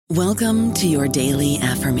Welcome to your daily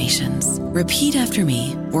affirmations. Repeat after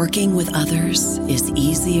me. Working with others is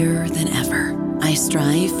easier than ever. I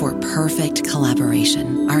strive for perfect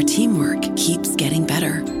collaboration. Our teamwork keeps getting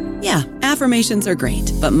better. Yeah, affirmations are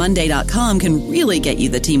great, but Monday.com can really get you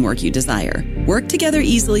the teamwork you desire. Work together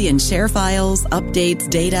easily and share files, updates,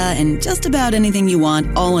 data, and just about anything you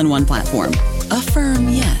want all in one platform. Affirm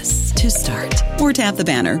yes to start, or tap the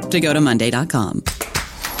banner to go to Monday.com.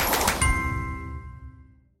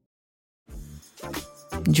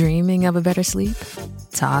 Dreaming of a better sleep?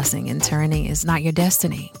 Tossing and turning is not your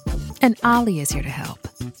destiny. And Ollie is here to help.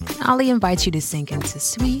 Ollie invites you to sink into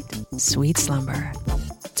sweet, sweet slumber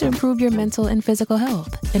to improve your mental and physical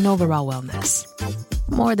health and overall wellness.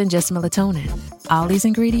 More than just melatonin, Ollie's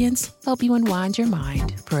ingredients help you unwind your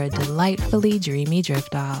mind for a delightfully dreamy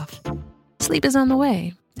drift off. Sleep is on the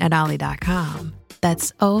way at Ollie.com.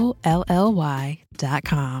 That's OLLY.com.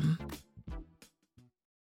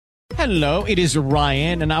 Hello, it is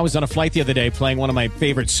Ryan, and I was on a flight the other day playing one of my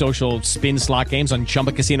favorite social spin slot games on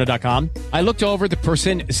ChumbaCasino.com. I looked over at the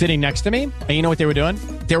person sitting next to me, and you know what they were doing?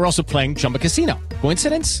 They were also playing Chumba Casino.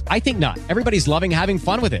 Coincidence? I think not. Everybody's loving having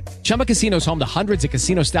fun with it. Chumba Casino is home to hundreds of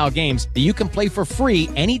casino-style games that you can play for free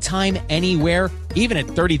anytime, anywhere, even at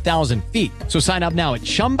 30,000 feet. So sign up now at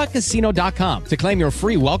ChumbaCasino.com to claim your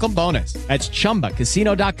free welcome bonus. That's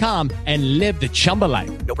ChumbaCasino.com and live the Chumba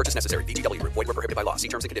life. No purchase necessary. VGW. Void where prohibited by law. See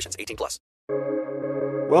terms and conditions. 18+.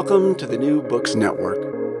 Welcome to the New Books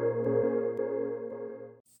Network.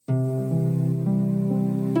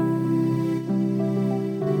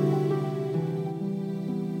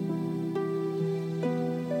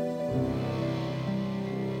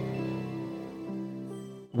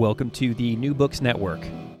 Welcome to the New Books Network.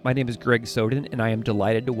 My name is Greg Soden, and I am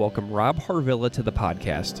delighted to welcome Rob Harvilla to the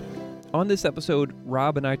podcast. On this episode,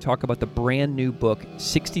 Rob and I talk about the brand new book,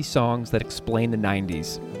 60 Songs That Explain the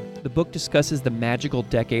 90s. The book discusses the magical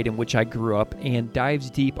decade in which I grew up and dives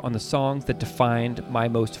deep on the songs that defined my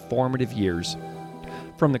most formative years.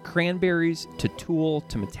 From the Cranberries, to Tool,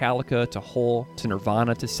 to Metallica, to Hole, to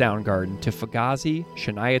Nirvana, to Soundgarden, to Fugazi,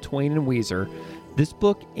 Shania Twain, and Weezer, this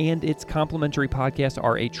book and its complimentary podcast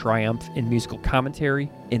are a triumph in musical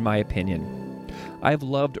commentary, in my opinion. I've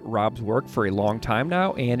loved Rob's work for a long time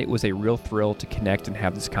now, and it was a real thrill to connect and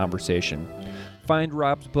have this conversation. Find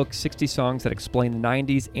Rob's book, 60 Songs That Explain the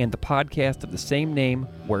 90s, and the podcast of the same name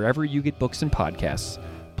wherever you get books and podcasts.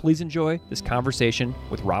 Please enjoy this conversation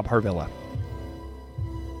with Rob Harvilla.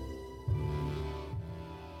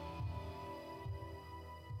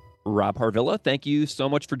 Rob Harvilla, thank you so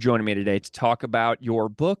much for joining me today to talk about your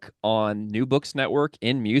book on New Books Network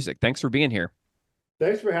in music. Thanks for being here.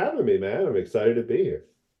 Thanks for having me, man. I'm excited to be here.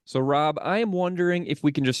 So, Rob, I am wondering if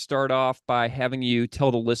we can just start off by having you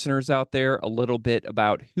tell the listeners out there a little bit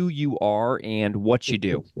about who you are and what you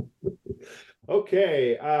do.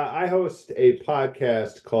 Okay. I host a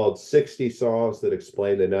podcast called 60 Songs That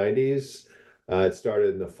Explain the 90s. It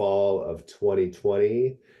started in the fall of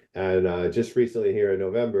 2020. And just recently here in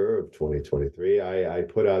November of 2023, I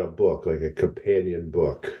put out a book, like a companion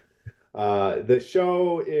book. The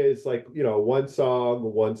show is like, one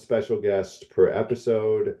song, one special guest per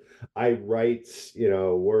episode. I write,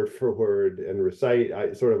 word for word and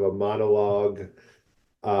recite sort of a monologue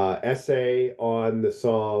essay on the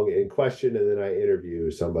song in question, and then I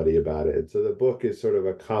interview somebody about it. So the book is sort of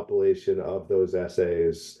a compilation of those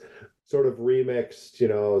essays, sort of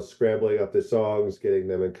remixed, scrambling up the songs, getting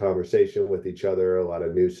them in conversation with each other, a lot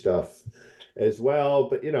of new stuff as well.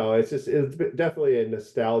 But, it's definitely a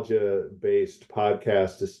nostalgia-based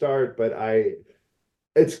podcast to start, but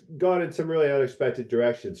it's gone in some really unexpected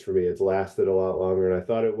directions for me. It's lasted a lot longer than I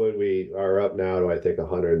thought it would. We are up now to, I think,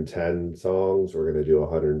 110 songs. We're going to do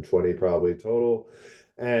 120 probably total.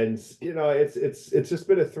 And, it's just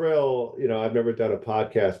been a thrill. I've never done a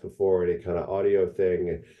podcast before, any kind of audio thing.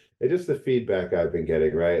 And just the feedback I've been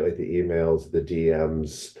getting, right? Like the emails, the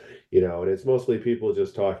DMs, and it's mostly people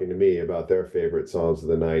just talking to me about their favorite songs of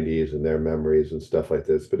the 90s and their memories and stuff like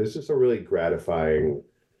this. But it's just a really gratifying,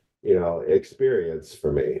 experience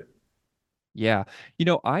for me. Yeah.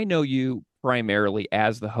 I know you primarily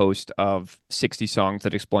as the host of 60 Songs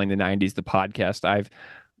That Explain the 90s, the podcast. I've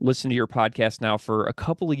listened to your podcast now for a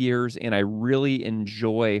couple of years, and I really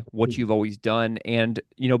enjoy what you've always done. And,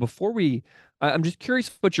 I'm just curious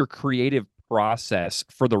about your creative process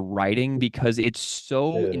for the writing, because it's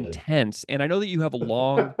so intense. And I know that you have a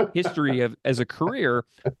long history as a career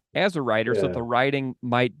as a writer, so the writing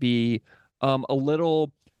might be a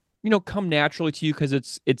little, come naturally to you because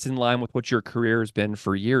it's in line with what your career has been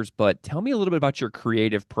for years. But tell me a little bit about your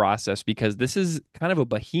creative process, because this is kind of a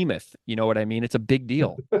behemoth. You know what I mean? It's a big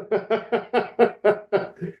deal.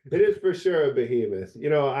 It is for sure a behemoth.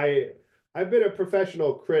 I've been a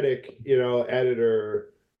professional critic,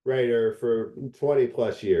 editor, writer for 20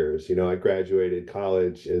 plus years. I graduated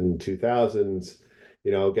college in 2000s,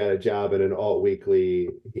 got a job in an alt weekly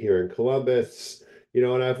here in Columbus.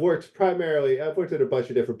 And I've worked at a bunch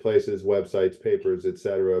of different places, websites, papers,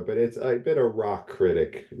 etc. But I've been a rock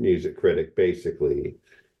critic, music critic, basically,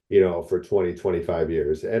 for 20, 25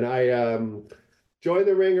 years. And I joined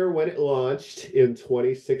the Ringer when it launched in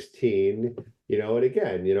 2016. And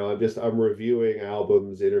again, I'm reviewing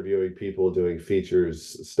albums, interviewing people, doing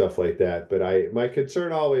features, stuff like that. But my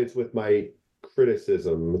concern always with my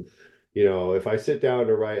criticism, if I sit down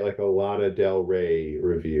to write like a Lana Del Rey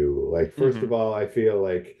review, like first of all, I feel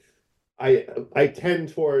like I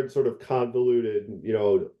tend towards sort of convoluted,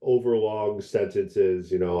 overlong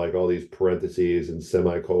sentences, like all these parentheses and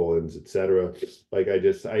semicolons, etc. Like I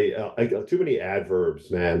too many adverbs,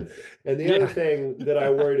 man. And the other thing that I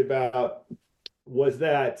worried about was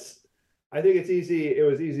that I think it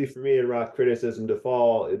was easy for me in rock criticism to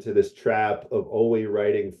fall into this trap of only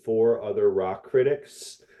writing for other rock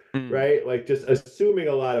critics, right? Like just assuming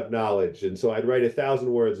a lot of knowledge. And so I'd write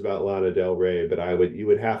 1,000 words about Lana Del Rey, but you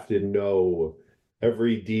would have to know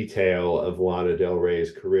every detail of Lana Del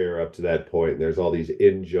Rey's career up to that point. And there's all these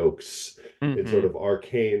in-jokes in sort of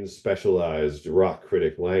arcane, specialized rock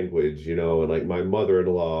critic language, and like my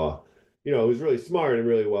mother-in-law, who's really smart and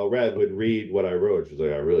really well read, would read what I wrote. She's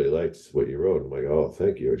like, I really liked what you wrote. I'm like, oh,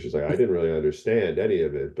 thank you. And she's like, I didn't really understand any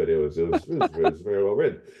of it, but it was very well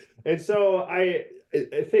written. And so I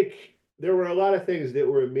think there were a lot of things that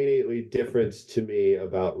were immediately different to me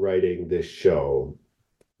about writing this show.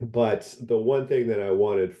 But the one thing that I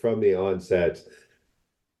wanted from the onset,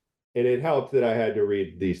 and it helped that I had to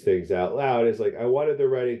read these things out loud, is like I wanted the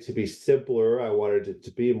writing to be simpler. I wanted it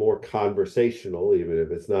to be more conversational, even if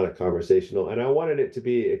it's not a conversational, and I wanted it to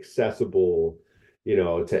be accessible,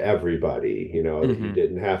 to everybody, that you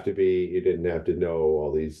didn't have to know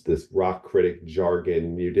all this rock critic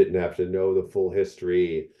jargon. You didn't have to know the full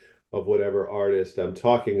history of whatever artist I'm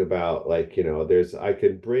talking about. Like, I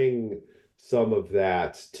can bring some of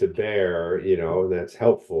that to bear, and that's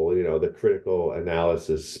helpful. The critical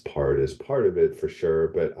analysis part is part of it for sure,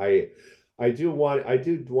 but I do want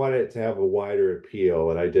it to have a wider appeal.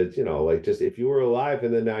 And I did, like, just if you were alive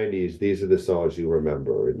in the 90s, these are the songs you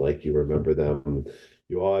remember, and like you remember them.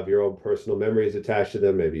 You all have your own personal memories attached to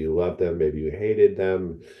them. Maybe you loved them, maybe you hated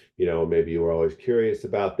them, maybe you were always curious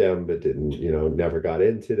about them, but didn't, never got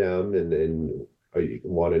into them, and you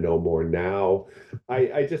want to know more now.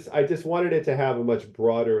 I just wanted it to have a much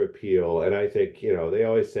broader appeal. And I think, they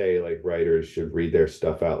always say like writers should read their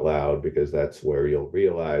stuff out loud because that's where you'll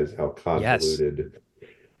realize how convoluted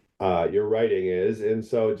your writing is. And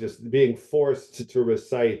so just being forced to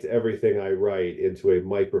recite everything I write into a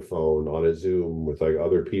microphone on a Zoom with like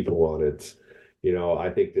other people on it, I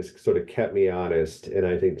think this sort of kept me honest, and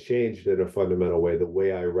I think changed in a fundamental way the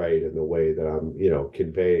way I write and the way that I'm,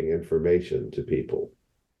 conveying information to people.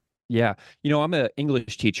 Yeah. I'm an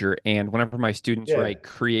English teacher, and whenever my students write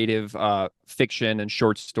creative fiction and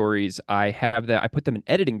short stories, I put them in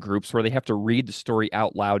editing groups where they have to read the story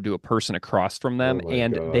out loud to a person across from them. Oh my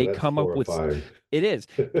And God, they that's come up with, horrifying. it is,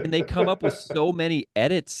 and they come up with so many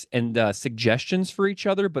edits and suggestions for each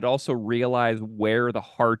other, but also realize where the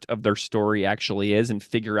heart of their story actually is and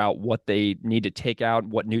figure out what they need to take out,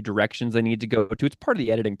 what new directions they need to go to. It's part of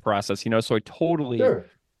the editing process, so I totally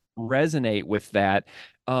resonate with that.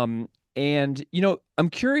 And I'm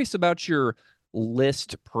curious about your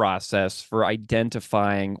list process for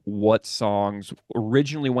identifying what songs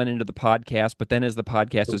originally went into the podcast, but then as the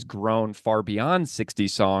podcast has grown far beyond 60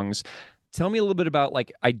 songs, tell me a little bit about like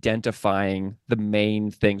identifying the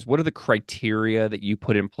main things. What are the criteria that you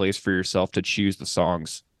put in place for yourself to choose the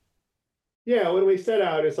songs? Yeah, when we set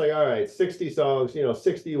out, it's like, all right, 60 songs,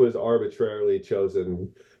 60 was arbitrarily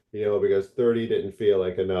chosen, because 30 didn't feel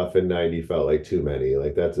like enough and 90 felt like too many.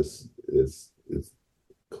 Like that's as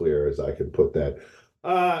clear as I can put that.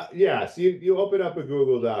 So you open up a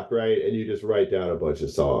Google Doc, right? And you just write down a bunch of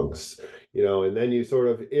songs, and then you sort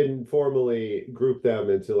of informally group them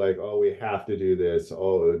into like, oh, we have to do this.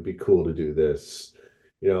 Oh, it would be cool to do this.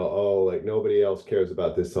 Oh, like nobody else cares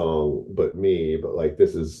about this song but me, but like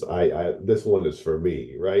this one is for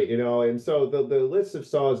me, right? And so the list of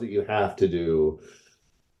songs that you have to do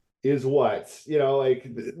is what, like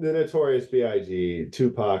the Notorious B.I.G.,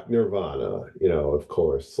 Tupac, Nirvana, of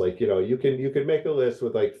course. Like, you can make a list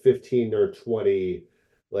with like 15 or 20,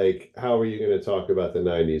 like, how are you going to talk about the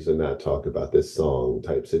 90s and not talk about this song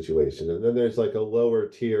type situation? And then there's like a lower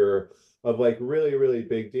tier of like really, really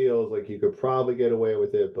big deals. Like you could probably get away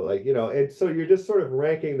with it, but like, and so you're just sort of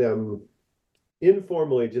ranking them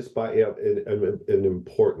informally just by in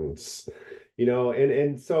importance,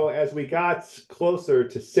 and so as we got closer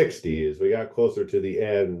to 60, as we got closer to the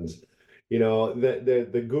end,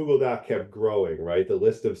 the Google Doc kept growing, right? The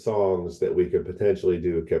list of songs that we could potentially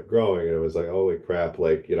do kept growing, and it was like, holy crap,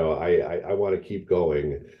 like, I want to keep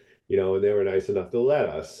going, and they were nice enough to let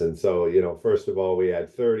us. And so, first of all, we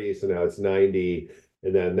had 30, so now it's 90.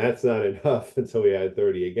 And then that's not enough. And so we had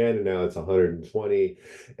 30 again, and now it's 120.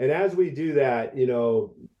 And as we do that,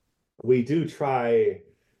 we do try,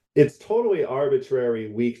 it's totally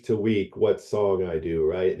arbitrary week to week what song I do,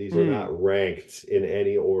 right? These are not ranked in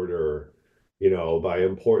any order, by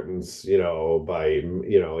importance,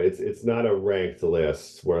 it's not a ranked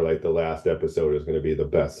list where like the last episode is going to be the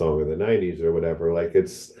best song of the 90s or whatever. Like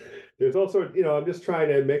there's also, I'm just trying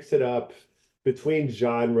to mix it up between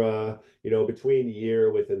genre, between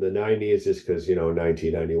year within the 90s, just because,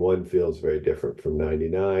 1991 feels very different from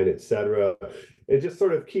 99, etc. And just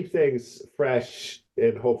sort of keep things fresh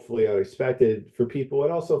and hopefully unexpected for people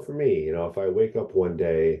and also for me. If I wake up one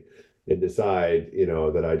day and decide,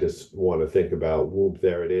 that I just want to think about, whoop,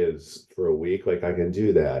 there it is for a week, like I can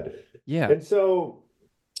do that. Yeah. And so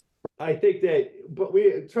I think that, but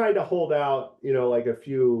we tried to hold out, like a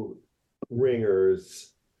few ringers.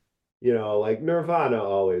 Like Nirvana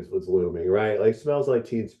always was looming, right? Like Smells Like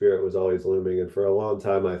Teen Spirit was always looming. And for a long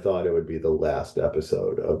time, I thought it would be the last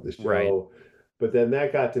episode of the show. Right. But then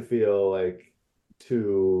that got to feel like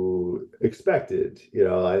too expected.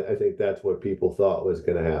 I think that's what people thought was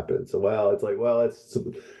going to happen. So, it's like, let's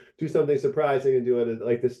do something surprising and do it at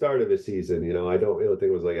like the start of a season. I don't really think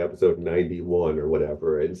it was like episode 91 or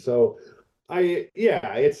whatever. And so I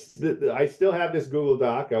still have this Google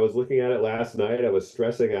Doc. I was looking at it last night. I was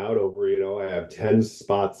stressing out over, I have 10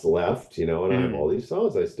 spots left, and I have all these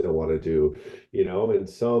songs I still want to do, and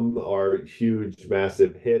some are huge,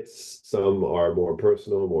 massive hits. Some are more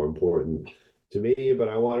personal, more important to me, but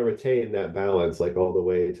I want to retain that balance like all the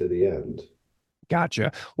way to the end.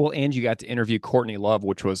 Gotcha. Well, and you got to interview Courtney Love,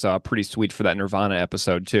 which was pretty sweet for that Nirvana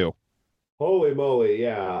episode too. Holy moly,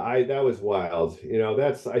 yeah, that was wild.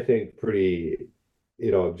 That's, I think, pretty,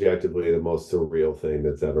 objectively the most surreal thing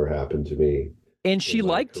that's ever happened to me. And she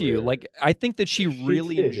liked you. Career. Like, I think that she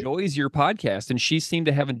really enjoys your podcast, and she seemed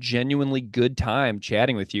to have a genuinely good time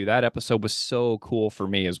chatting with you. That episode was so cool for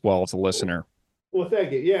me as well as a listener. Well,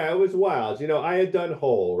 thank you. Yeah, it was wild. I had done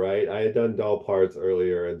Hole, right? I had done Doll Parts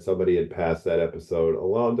earlier, and somebody had passed that episode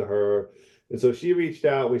along to her. And so she reached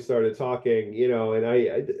out, we started talking, and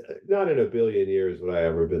I not in a billion years would I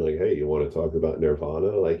ever been like, hey, you want to talk about Nirvana?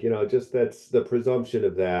 Like, just that's the presumption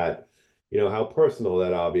of that, how personal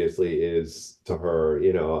that obviously is to her.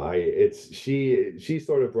 She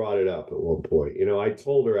sort of brought it up at one point. I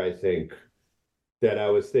told her, I think, that I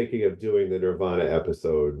was thinking of doing the Nirvana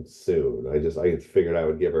episode soon. I figured I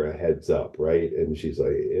would give her a heads up, right? And she's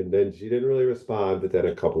like, and then she didn't really respond, but then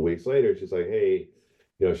a couple weeks later, she's like, hey,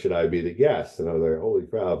 should I be the guest? And I was like, holy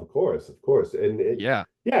crap, of course, of course. And yeah,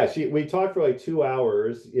 we talked for like 2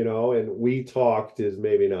 hours, and we talked is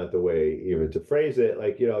maybe not the way even to phrase it.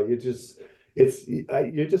 Like, you just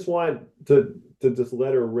want to just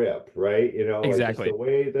let her rip, right? exactly. Like just the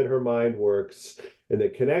way that her mind works and the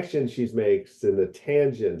connections she makes and the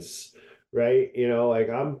tangents, right?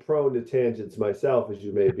 Like I'm prone to tangents myself, as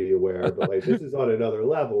you may be aware, but like this is on another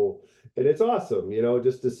level. And it's awesome,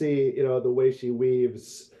 just to see, the way she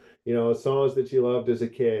weaves, songs that she loved as a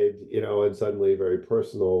kid, and suddenly very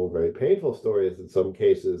personal, very painful stories in some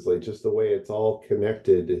cases, like just the way it's all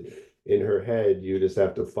connected in her head. You just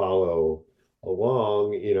have to follow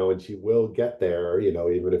along, and she will get there,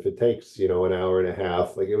 even if it takes, an hour and a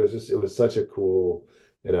half. Like it was such a cool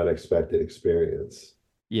and unexpected experience.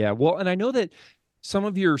 Yeah. Well, and I know that some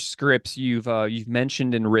of your scripts you've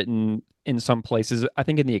mentioned and written in some places, I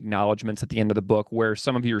think in the acknowledgments at the end of the book, where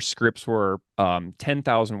some of your scripts were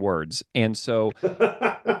 10,000 words. And so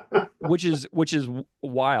which is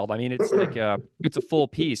wild. I mean, it's like it's a full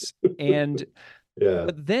piece. And Yeah.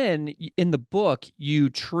 but then in the book, you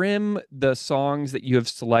trim the songs that you have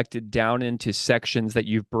selected down into sections that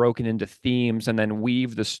you've broken into themes and then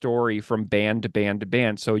weave the story from band to band to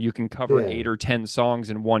band. So you can cover 8 or 10 songs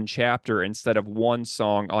in one chapter instead of one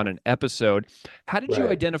song on an episode. How did you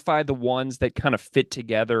identify the ones that kind of fit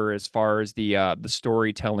together as far as the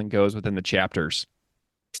storytelling goes within the chapters?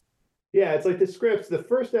 Yeah, it's like the scripts. The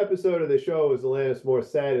first episode of the show was Alanis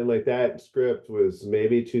Morissette, and like that script was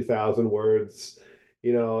maybe 2,000 words.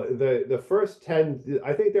 The first 10,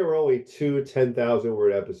 I think there were only two 10,000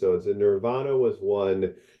 word episodes, and Nirvana was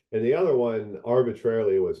one, and the other one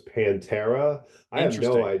arbitrarily was Pantera. I have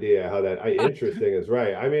no Interesting. idea how that interesting is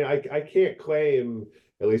right. I mean, I can't claim,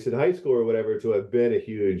 at least in high school or whatever, to have been a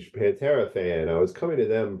huge Pantera fan. I was coming to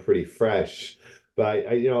them pretty fresh. But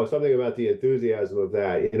something about the enthusiasm of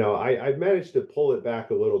that, I've managed to pull it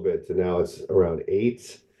back a little bit to now it's around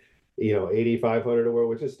eight, 8,500 a word,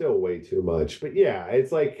 which is still way too much. But yeah,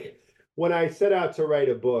 it's like when I set out to write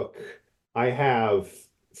a book, I have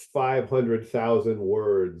 500,000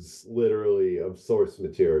 words literally of source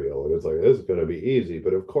material. And it's like, this is going to be easy.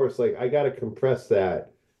 But of course, like I got to compress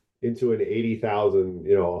that into an 80,000,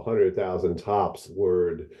 100,000 tops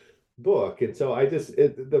word book. And so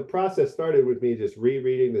the process started with me just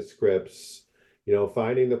rereading the scripts,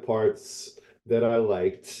 finding the parts that I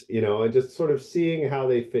liked, and just sort of seeing how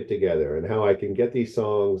they fit together and how I can get these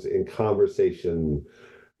songs in conversation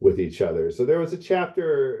with each other. So there was a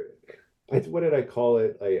chapter, what did I call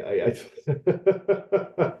it?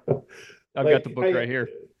 I've got the book right here.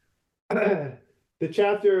 The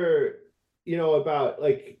chapter, about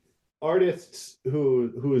like artists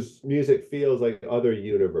whose music feels like other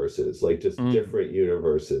universes, like just different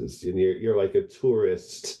universes. And you're like a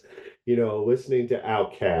tourist, listening to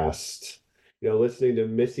Outkast, listening to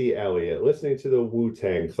Missy Elliott, listening to the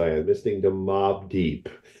Wu-Tang Clan, listening to Mobb Deep,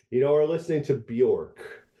 or listening to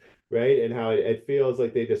Bjork, right? And how it feels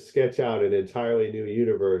like they just sketch out an entirely new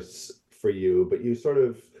universe for you, but you sort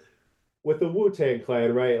of, with the Wu-Tang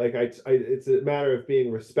Clan, right? Like it's a matter of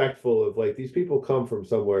being respectful of like these people come from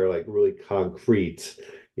somewhere like really concrete,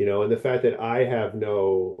 and the fact that I have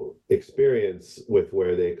no experience with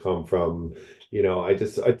where they come from, I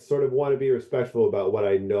sort of want to be respectful about what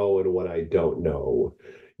I know and what I don't know,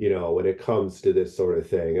 when it comes to this sort of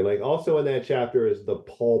thing. And like also in that chapter is the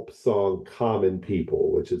Pulp song Common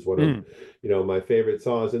People, which is one of, my favorite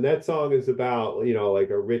songs. And that song is about,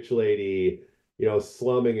 like a rich lady,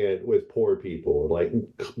 slumming it with poor people, like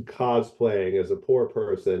cosplaying as a poor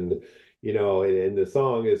person, and the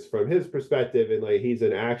song is from his perspective, and like he's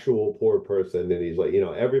an actual poor person, and he's like,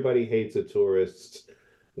 everybody hates a tourist,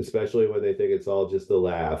 especially when they think it's all just a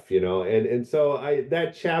laugh, and so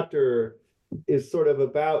that chapter is sort of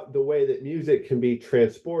about the way that music can be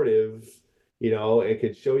transportive, it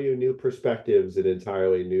can show you new perspectives and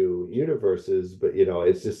entirely new universes, but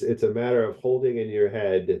it's a matter of holding in your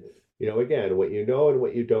head, again, what you know and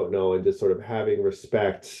what you don't know, and just sort of having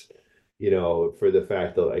respect, for the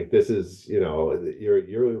fact that like this is,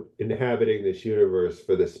 you're inhabiting this universe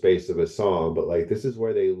for the space of a song, but like this is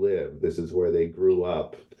where they live, this is where they grew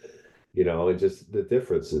up, and just the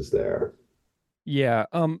differences there. Yeah.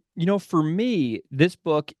 For me, this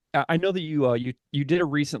book, I know that you did a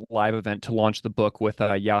recent live event to launch the book with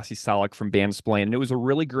Yasi Salek from Bandsplain, and it was a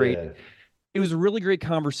really great. Yeah. It was a really great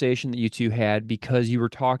conversation that you two had because you were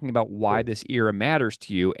talking about why this era matters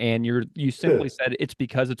to you, and you simply said it's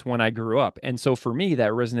because it's when I grew up. And so for me,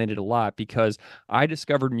 that resonated a lot because I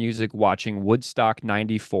discovered music watching Woodstock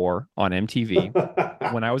 '94 on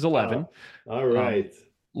MTV when I was 11. All right.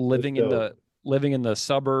 Living in the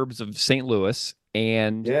suburbs of St. Louis,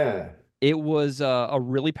 and yeah, it was a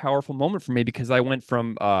really powerful moment for me because I went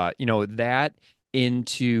from that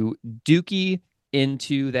into Dookie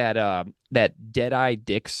into that Dead-Eye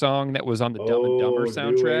Dick song that was on the Dumb and Dumber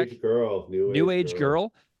soundtrack. New Age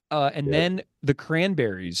Girl. And then the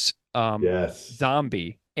Cranberries, yes,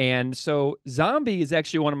 Zombie. And so Zombie is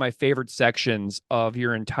actually one of my favorite sections of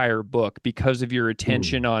your entire book because of your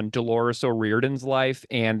attention on Dolores O'Riordan's life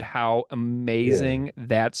and how amazing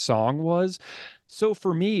that song was. So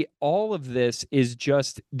for me, all of this is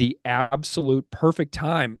just the absolute perfect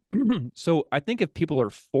time. So I think if people are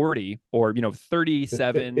 40 or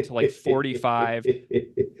 37 to like 45,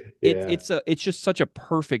 it's just such a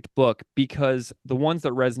perfect book because the ones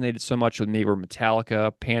that resonated so much with me were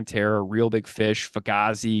Metallica, Pantera, Real Big Fish,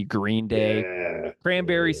 Fugazi, Green Day,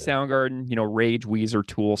 Cranberries, Soundgarden, Rage, Weezer,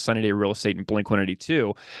 Tool, Sunny Day Real Estate, and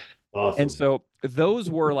Blink-182. Awesome. And so those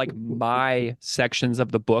were like my sections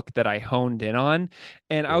of the book that I honed in on.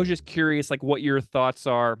 And I was just curious, like what your thoughts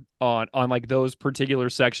are on like those particular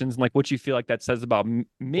sections and like what you feel like that says about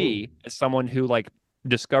me as someone who like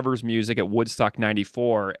discovers music at Woodstock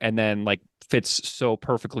 '94 and then like fits so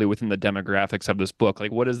perfectly within the demographics of this book.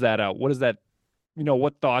 Like what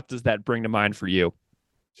what thought does that bring to mind for you?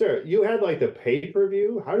 Sure. You had like the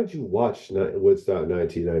pay-per-view. How did you watch Woodstock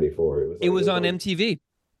 1994? It was on MTV.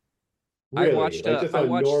 Really? I watched just on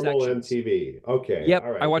normal sections. MTV. Okay. Yep,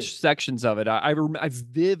 All right. I watched sections of it. I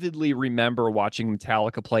vividly remember watching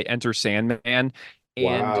Metallica play Enter Sandman and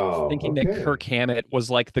thinking that Kirk Hammett was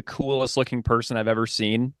like the coolest looking person I've ever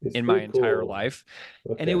seen in my entire life.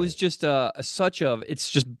 And it was just it's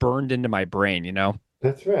just burned into my brain,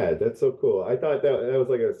 That's rad. That's so cool. I thought that was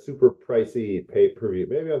like a super pricey pay-per-view.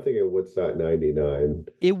 Maybe I'm thinking of Woodstock 99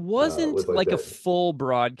 It wasn't was like like a that. full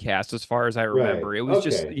broadcast as far as I Right. remember. It was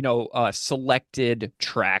just, Okay. selected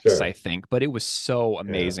tracks, I Sure. think, but it was so Yeah.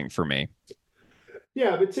 amazing for me.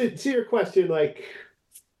 Yeah, but to your question, like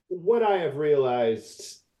what I have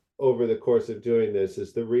realized over the course of doing this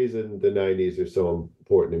is the reason the 90s are so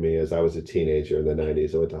important to me is I was a teenager in the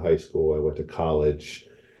 90s. I went to high school, I went to college,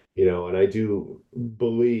 and I do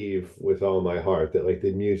believe with all my heart that like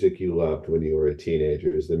the music you loved when you were a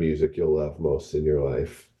teenager is the music you'll love most in your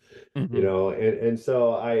life. Hmm. And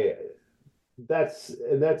so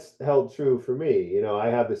that's held true for me. I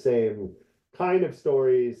have the same kind of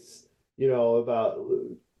stories, about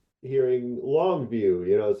hearing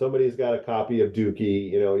Longview. Somebody's got a copy of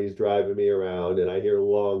Dookie, and he's driving me around and I hear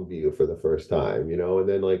Longview for the first time, and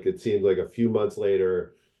then like it seems like a few months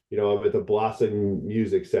later, I'm at the Blossom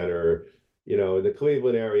Music Center, in the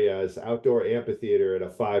Cleveland area, it's outdoor amphitheater at a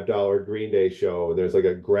 $5 Green Day show, and there's like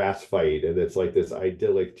a grass fight, and it's like this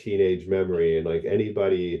idyllic teenage memory, and like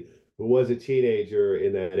anybody who was a teenager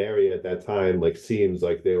in that area at that time, like seems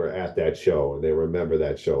like they were at that show and they remember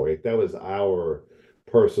that show. Like that was our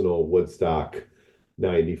personal Woodstock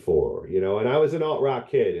 94, and I was an alt rock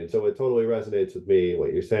kid. And so it totally resonates with me,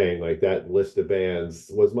 what you're saying. Like that list of bands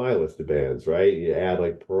was my list of bands, right? You add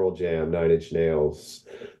like Pearl Jam, Nine Inch Nails,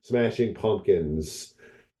 Smashing Pumpkins,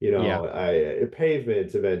 Yeah. I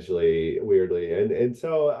Pavement eventually, weirdly. And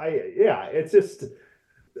so yeah, it's just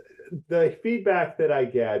the feedback that I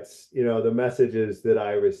get, the messages that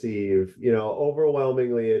I receive,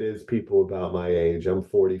 overwhelmingly it is people about my age. I'm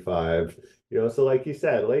 45, so like you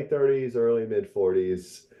said, late 30s, early mid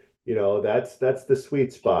 40s, that's the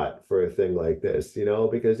sweet spot for a thing like this,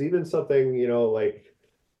 because even something, like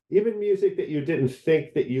even music that you didn't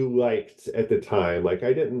think that you liked at the time, like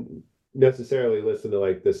I didn't necessarily listen to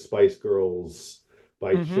like the Spice Girls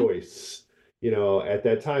by Hmm. choice, at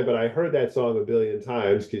that time, but I heard that song a billion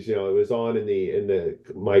times because it was on in the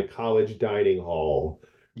my college dining hall,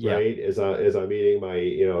 Yeah. right? As I'm eating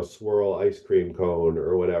my swirl ice cream cone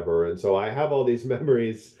or whatever, and so I have all these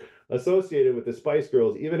memories associated with the Spice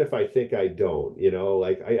Girls, even if I think I don't,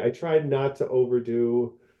 like I tried not to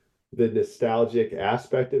overdo the nostalgic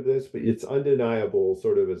aspect of this, but it's undeniable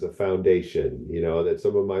sort of as a foundation, that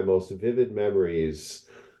some of my most vivid memories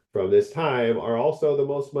from this time are also the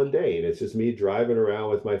most mundane. It's just me driving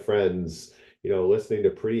around with my friends, listening to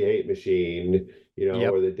Pretty Hate Machine,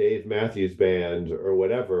 Yep. or the Dave Matthews Band or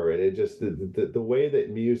whatever. And it just the way that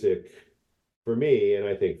music for me, and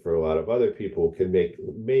I think for a lot of other people, can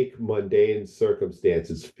make mundane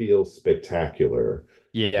circumstances feel spectacular.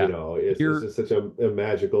 Yeah. It's You're just such a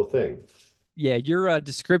magical thing. Yeah, your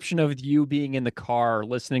description of you being in the car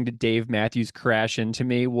listening to Dave Matthews crash into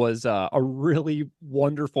me was a really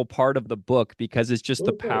wonderful part of the book because it's just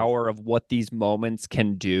the Oh, thanks. power of what these moments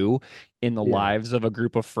can do in the Yeah. lives of a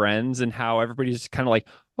group of friends and how everybody's kind of like,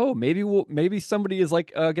 oh, maybe somebody is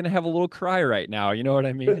like gonna have a little cry right now. You know what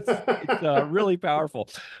I mean? It's really powerful.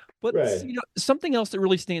 But Right. something else that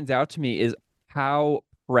really stands out to me is how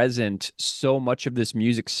present so much of this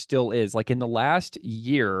music still is. Like in the last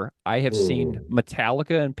year, I have seen Mm.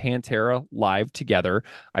 Metallica and Pantera live together.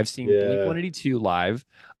 I've seen Blink Yeah. 182 live.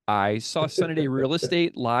 I saw Sunny Day Real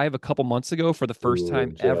Estate live a couple months ago for the first Ooh,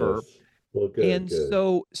 time I'm ever. jealous. Well, good, And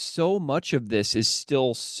good. so much of this is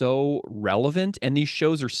still so relevant, and these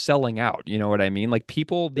shows are selling out. You know what I mean? Like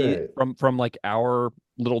people the Right. from like our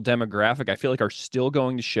little demographic, I feel like are still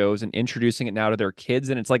going to shows and introducing it now to their kids,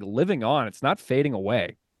 and it's like living on. It's not fading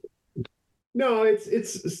away. No, it's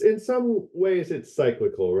in some ways it's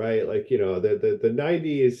cyclical, right? Like, the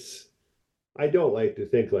 90s, I don't like to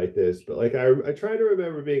think like this, but like I try to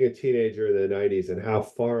remember being a teenager in the 90s and how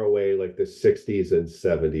far away like the 60s and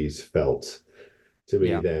 70s felt to me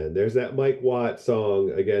Yeah. then. There's that Mike Watt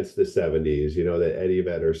song against the 70s, that Eddie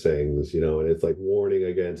Vedder sings, and it's like warning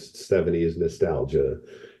against 70s nostalgia.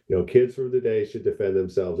 Kids from the day should defend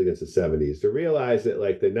themselves against the 70s. To realize that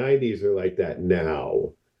like the 90s are like that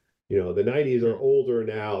now. The 90s are Mhm. older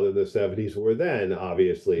now than the 70s were then,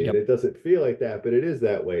 obviously, and Yep. it doesn't feel like that, but it is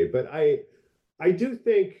that way. But I do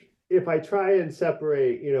think if I try and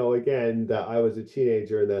separate, again, that I was a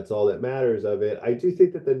teenager and that's all that matters of it, I do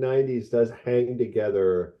think that the 90s does hang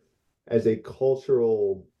together as a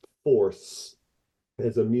cultural force,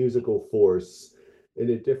 as a musical force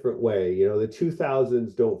in a different way. The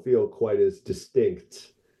 2000s don't feel quite as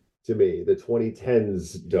distinct to me. The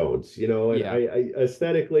 2010s don't, and Yeah. I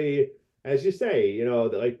aesthetically, as you say,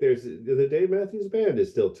 like there's the Dave Matthews Band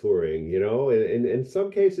is still touring, and in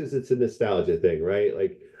some cases it's a nostalgia thing, right?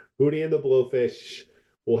 Like Hootie and the Blowfish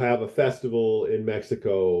we'll have a festival in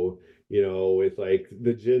Mexico, with like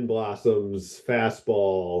the Gin Blossoms,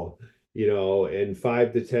 Fastball, and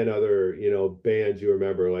 5 to 10 other, bands you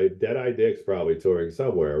remember, like Dead Eye Dick's probably touring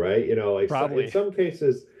somewhere, right? In Probably. some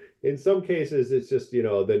cases, it's just, the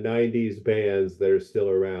 90s bands that are still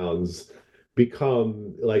around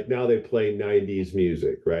become like now they play 90s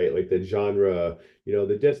music, right? Like the genre,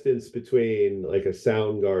 the distance between like a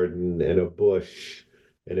Soundgarden and a Bush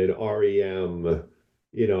and an REM,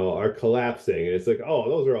 are collapsing. And it's like, oh,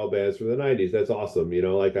 those are all bands from the 90s. That's awesome.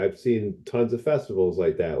 Like I've seen tons of festivals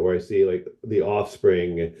like that where I see like The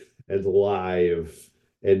Offspring and Live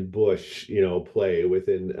and Bush, play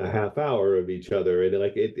within a half hour of each other. And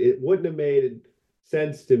like it wouldn't have made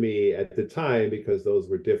sense to me at the time because those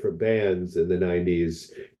were different bands in the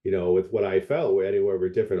 90s, with what I felt were anywhere were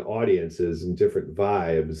different audiences and different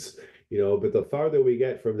vibes. But the farther we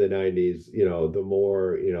get from the 90s, the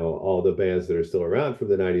more, all the bands that are still around from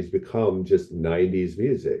the 90s become just 90s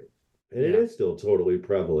music. And it Yeah. is still totally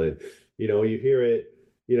prevalent. You hear it,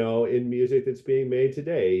 in music that's being made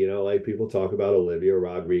today. Like people talk about Olivia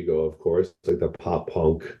Rodrigo, of course, like the pop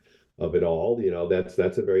punk of it all.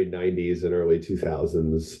 That's a very 90s and early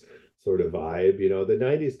 2000s sort of vibe. The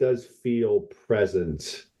 90s does feel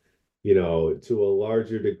present, to a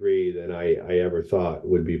larger degree than I ever thought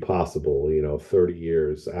would be possible, 30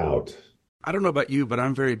 years out. I don't know about you, but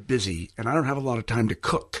I'm very busy and I don't have a lot of time to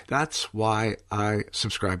cook. That's why I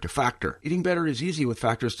subscribe to Factor. Eating better is easy with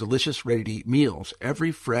Factor's delicious, ready-to-eat meals.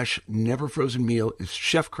 Every fresh, never frozen meal is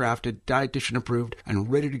chef-crafted, dietitian approved,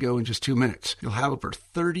 and ready to go in just 2 minutes. You'll have over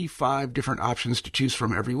 35 different options to choose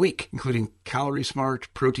from every week, including Calorie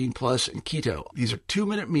Smart, Protein Plus, and Keto. These are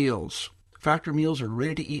 2-minute meals. Factor meals are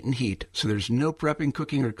ready to eat and heat, so there's no prepping,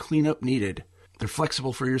 cooking, or cleanup needed. They're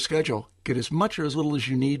flexible for your schedule. Get as much or as little as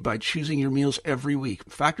you need by choosing your meals every week.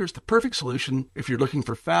 Factor's the perfect solution if you're looking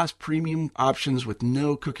for fast, premium options with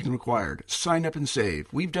no cooking required. Sign up and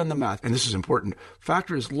save. We've done the math, and this is important.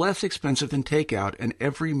 Factor is less expensive than takeout, and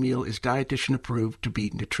every meal is dietitian approved to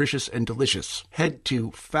be nutritious and delicious. Head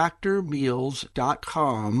to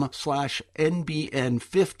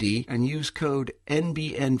factormeals.com/NBN50 and use code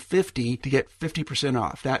NBN50 to get 50%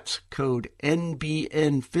 off. That's code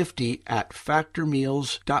NBN50 at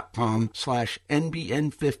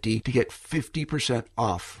factormeals.com/NBN50 to get 50%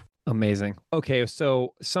 off. Amazing. Okay,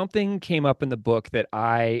 so something came up in the book that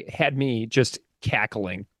had me just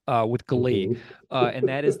cackling with glee, and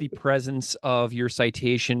that is the presence of your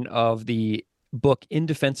citation of the book In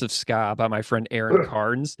Defense of Ska by my friend Aaron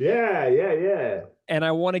Carnes. Yeah. And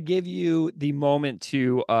I want to give you the moment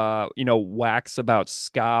to, wax about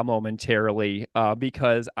ska momentarily,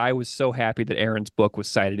 because I was so happy that Aaron's book was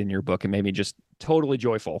cited in your book and made me just totally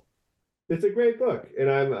joyful. It's a great book, and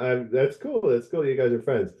I'm that's cool. That's cool. You guys are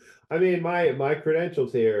friends. I mean, my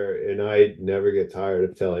credentials here, and I never get tired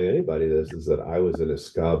of telling anybody this, is that I was in a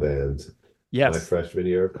ska band my Yes. freshman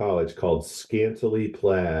year of college called Scantily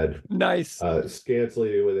Plaid. Nice.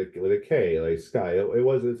 Scantily with a K, like Sky.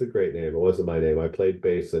 It's a great name. It wasn't my name. I played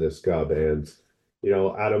bass in a ska band,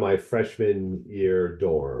 out of my freshman year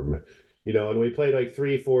dorm. And we played like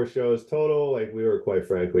 3-4 shows total. Like we were quite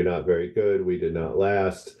frankly not very good. We did not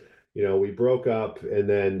last. We broke up, and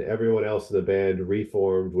then everyone else in the band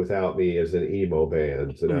reformed without me as an emo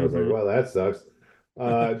band. And I was like, well, that sucks.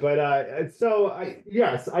 Ska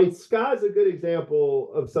is a good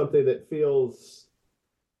example of something that feels,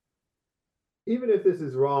 even if this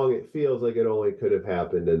is wrong, it feels like it only could have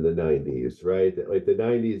happened in the 90s, right? Like the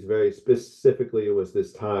 90s very specifically was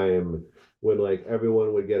this time when like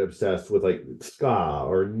everyone would get obsessed with like ska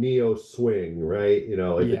or neo swing, right?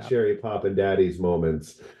 The Cherry Poppin' Daddies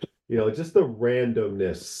moments, just the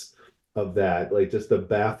randomness of that, like just the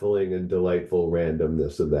baffling and delightful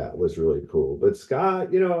randomness of that was really cool. But ska,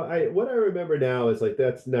 what I remember now is like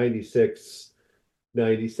that's 96,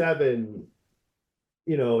 97,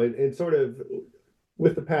 and sort of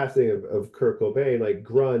with the passing of Kurt Cobain, like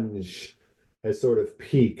grunge has sort of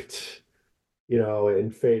peaked,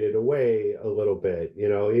 and faded away a little bit.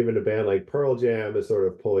 Even a band like Pearl Jam is sort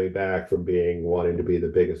of pulling back from wanting to be the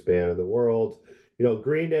biggest band in the world.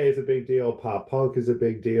 Green Day is a big deal. Pop punk is a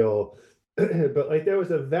big deal. But like there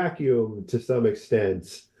was a vacuum to some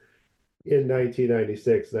extent in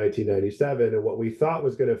 1996, 1997. And what we thought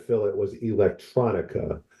was going to fill it was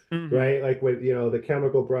electronica, right? Like with, the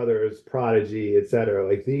Chemical Brothers, Prodigy, etc.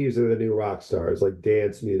 Like these are the new rock stars, like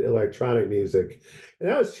dance music, electronic music. And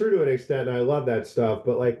that was true to an extent. And I love that stuff.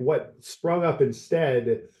 But like what sprung up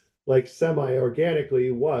instead, like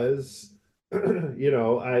semi-organically was,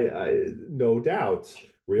 I no doubt,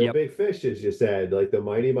 Real Big Fish, as you said, like the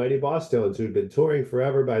Mighty Mighty Bosstones, who'd been touring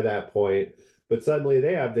forever by that point, but suddenly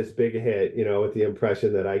they have this big hit, with the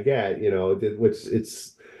impression that I get, which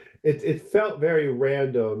it felt very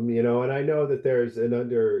random, and I know that there's an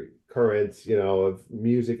undercurrent, of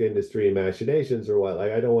music industry machinations or what.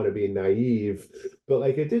 Like, I don't want to be naive, but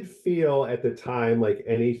like it did feel at the time like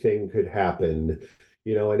anything could happen,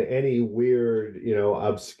 and any weird,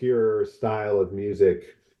 obscure style of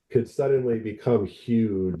music could suddenly become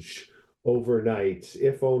huge overnight,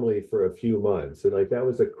 if only for a few months. And like that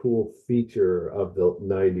was a cool feature of the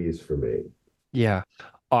 90s for me. Yeah.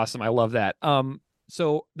 Awesome. I love that.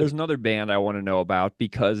 So there's another band I want to know about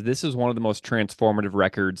because this is one of the most transformative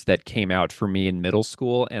records that came out for me in middle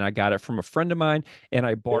school, and I got it from a friend of mine, and I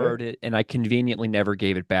Yeah. borrowed it, and I conveniently never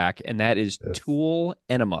gave it back, and that is Yes. Tool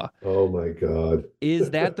Enema. Oh my God.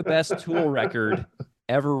 Is that the best Tool record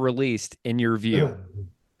ever released in your view?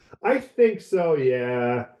 I think so,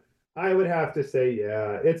 yeah. I would have to say,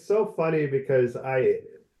 yeah. It's so funny because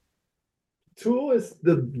Tool is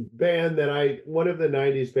the band that one of the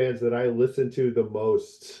 90s bands that I listen to the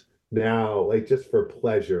most now, like just for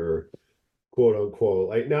pleasure, quote unquote.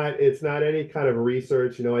 Like, it's not any kind of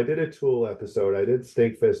research. I did a Tool episode. I did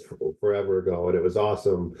Stinkfist forever ago, and it was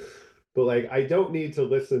awesome. But like, I don't need to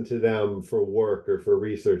listen to them for work or for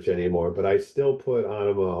research anymore, but I still put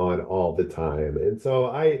Anima on all the time. And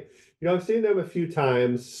so I've seen them a few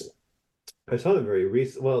times. I saw them very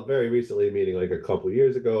recently, meaning like a couple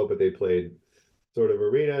years ago, but they played sort of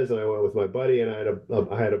arenas, and I went with my buddy, and I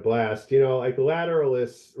had a blast. Like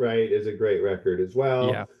Lateralus, right, is a great record as Yeah.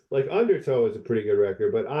 well. Like Undertow is a pretty good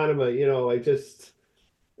record, but Anima, I'm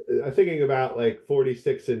thinking about like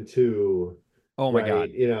 46 and 2, Oh my right? God.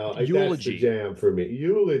 Like that's the Eulogy. jam for me.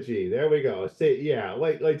 Eulogy, there we go. Say, yeah,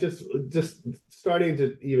 like just starting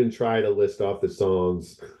to even try to list off the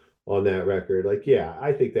songs on that record. Like, yeah,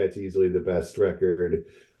 I think that's easily the best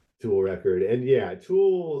Tool record. And yeah,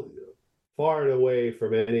 Tool, far and away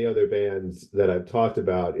from any other bands that I've talked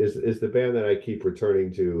about, is the band that I keep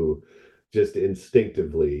returning to just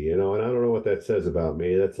instinctively, and I don't know what that says about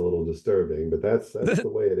me. That's a little disturbing, but that's the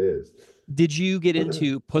way it is. Did you get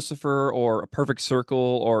into Pussifer or A Perfect Circle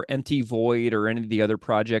or Empty Void or any of the other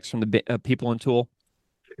projects from the people in Tool?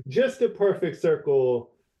 Just a perfect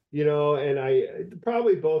circle, and I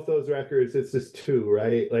probably both those records, it's just two,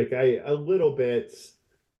 right? Like a little bit,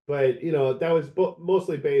 but that was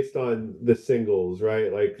mostly based on the singles,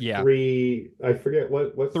 right? Like Yeah. three, I forget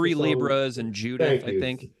what's the Three song. Libras and Judith, Thank I you.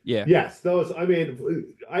 think. Yeah. Yes, those. I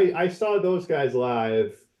mean, I saw those guys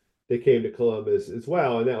live. They came to Columbus as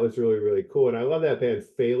well, and that was really really cool. And I love that band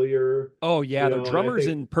Failure. Oh yeah, the And I drummer's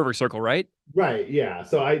think in Perfect Circle, right? right, yeah.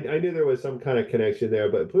 So I knew there was some kind of connection there,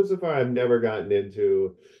 but Pussifer I've never gotten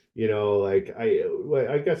into. Like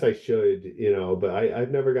I guess I should, but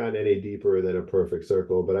I've never gotten any deeper than A Perfect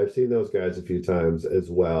Circle. But I've seen those guys a few times as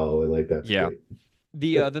well, and like that's Yeah. great.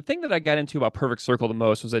 The thing that I got into about Perfect Circle the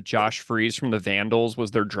most was that Josh Freese from the Vandals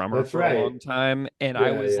was their drummer That's for a right. long time, and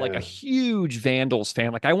I Yeah, was like a yeah. huge Vandals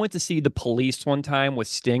fan. Like I went to see the Police one time with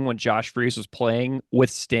Sting when Josh Freese was playing with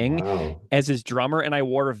Sting Wow. as his drummer, and I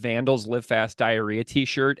wore a Vandals Live Fast Diarrhea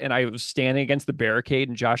t-shirt, and I was standing against the barricade,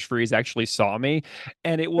 and Josh Freese actually saw me,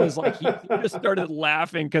 and it was like he just started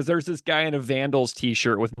laughing because there's this guy in a Vandals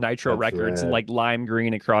t-shirt with Nitro That's Records and rad. like lime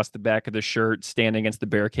green across the back of the shirt, standing against the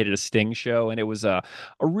barricade at a Sting show, and it was a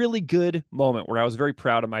really good moment where I was very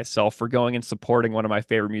proud of myself for going and supporting one of my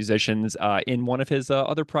favorite musicians in one of his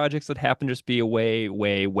other projects that happened to just be a way,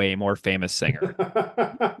 way, way more famous singer.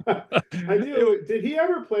 I do. Did he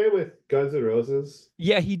ever play with Guns N' Roses?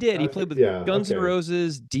 Yeah, he did. He played with Yeah, Guns N' okay.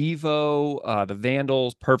 Roses, Devo, the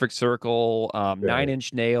Vandals, Perfect Circle, Nine Right.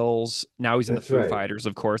 Inch Nails. Now he's in the That's Foo right. Fighters,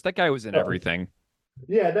 of course. That guy was in Oh, everything.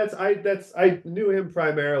 yeah, I knew him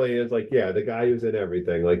primarily as like, yeah, the guy who's in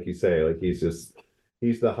everything, like you say, like he's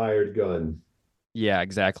the hired gun. Yeah,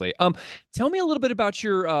 exactly. Tell me a little bit about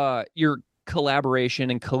your collaboration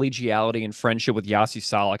and collegiality and friendship with Yasi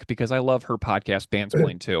Salek because I love her podcast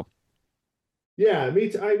Bandsplain too. Yeah, me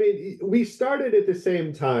too. I mean, we started at the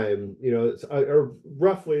same time, or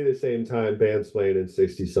roughly the same time, Bandsplain and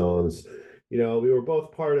 60 Songs. We were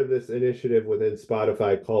both part of this initiative within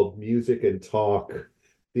Spotify called Music and Talk.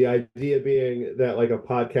 The idea being that like a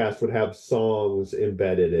podcast would have songs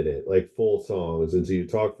embedded in it, like full songs. And so you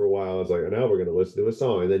talk for a while. It's like, now we're going to listen to a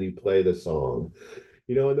song, and then you play the song.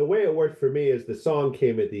 And the way it worked for me is the song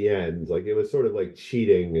came at the end. Like it was sort of like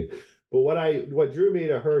cheating. But what drew me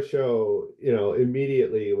to her show,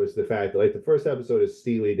 immediately was the fact that like the first episode is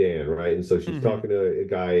Steely Dan, right? And so she's Mhm. talking to a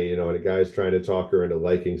guy, and a guy's trying to talk her into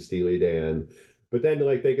liking Steely Dan. But then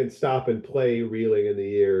like they can stop and play Reeling in the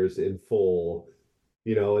Years in full,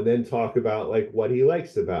 and then talk about like what he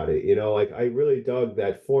likes about it. Like I really dug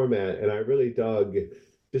that format, and I really dug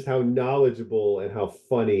just how knowledgeable and how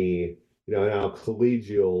funny, and how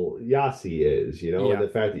collegial Yasi is, and Yeah. the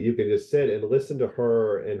fact that you can just sit and listen to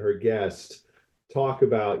her and her guest talk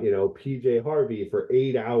about, PJ Harvey for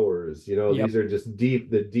 8 hours. Yep. These are just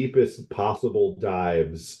the deepest possible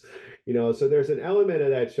dives. So there's an element of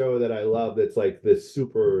that show that I love that's like this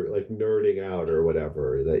super like nerding out or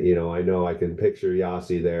whatever that, I know I can picture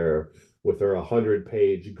Yasi there with her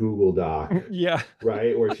 100-page Google Doc, Yeah.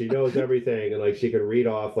 right? Where she knows everything and like she can read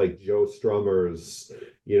off like Joe Strummer's,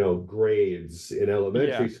 grades in Yeah.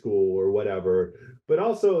 elementary school or whatever. But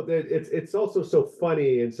also that it's also so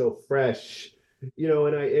funny and so fresh,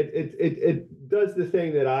 and it does the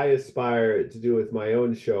thing that I aspire to do with my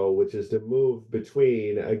own show, which is to move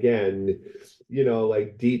between again,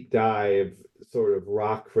 like deep dive sort of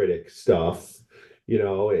rock critic stuff,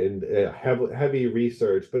 and heavy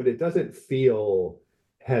research, but it doesn't feel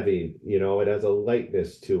heavy. It has a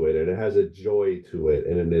lightness to it, and it has a joy to it,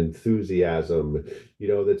 and an enthusiasm,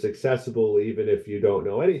 that's accessible even if you don't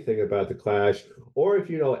know anything about the Clash, or if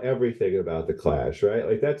you know everything about the Clash, right?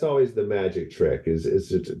 Like that's always the magic trick is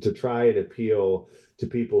to try and appeal to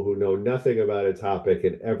people who know nothing about a topic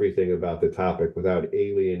and everything about the topic without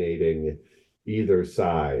alienating either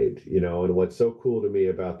side. And what's so cool to me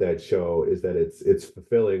about that show is that it's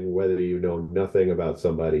fulfilling whether you know nothing about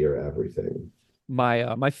somebody or everything.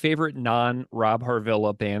 My favorite non Rob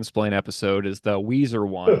Harvilla Bandsplain episode is the Weezer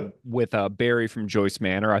one with Barry from Joyce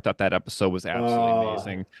Manor. I thought that episode was absolutely uh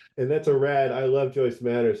amazing. and that's a rad. I love Joyce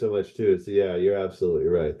Manor so much too. So yeah, you're absolutely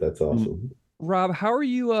right. That's awesome. Rob, how are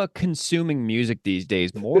you consuming music these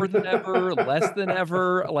days? More than ever, less than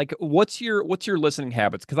ever? Like, what's your listening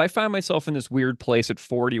habits? Because I find myself in this weird place at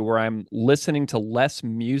 40 where I'm listening to less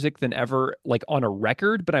music than ever, like on a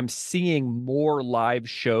record, but I'm seeing more live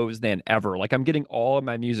shows than ever. Like, I'm getting all of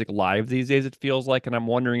my music live these days, it feels like, and I'm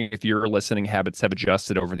wondering if your listening habits have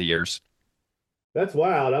adjusted over the years. That's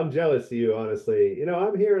wild. I'm jealous of you, honestly.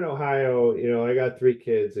 I'm here in Ohio. I got three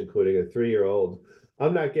kids, including a 3-year-old.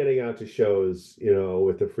 I'm not getting out to shows,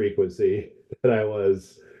 with the frequency that I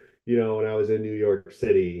was, when I was in New York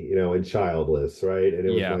City, and childless, right? And it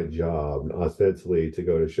was Yeah. my job ostensibly to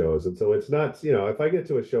go to shows. And so it's not, if I get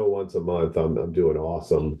to a show once a month, I'm doing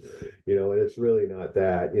awesome, and it's really not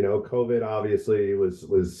that. COVID obviously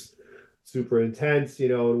was super intense,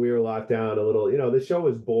 and we were locked down a little. The show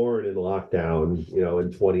was born in lockdown,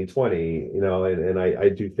 in 2020, and I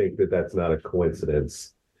do think that that's not a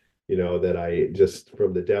coincidence, that I just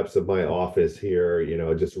from the depths of my office here,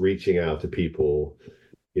 just reaching out to people,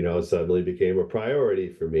 suddenly became a priority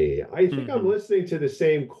for me. I think I'm Hmm. listening to the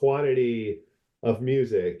same quantity of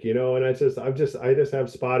music, and I just have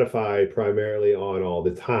Spotify primarily on all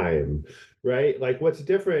the time, right? Like what's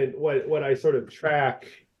different, what I sort of track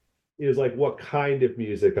is like what kind of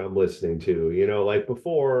music I'm listening to. Like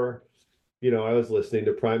before, I was listening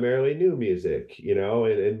to primarily new music,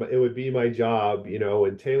 and it would be my job,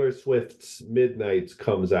 when Taylor Swift's Midnights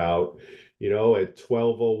comes out, at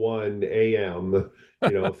 12:01 a.m.,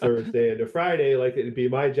 Thursday into Friday, like it'd be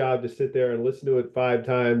my job to sit there and listen to it 5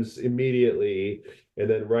 times immediately and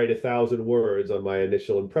then write 1,000 words on my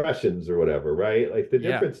initial impressions or whatever, right? Like the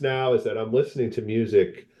Yeah. difference now is that I'm listening to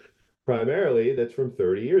music primarily that's from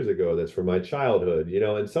 30 years ago, that's from my childhood,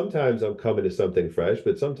 and sometimes I'm coming to something fresh,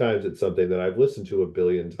 but sometimes it's something that I've listened to a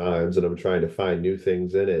billion times and I'm trying to find new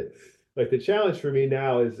things in it. Like the challenge for me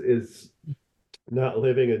now is not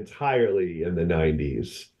living entirely in the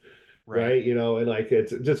 90s, Right. right? And like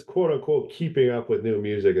it's just quote unquote keeping up with new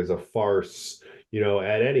music is a farce,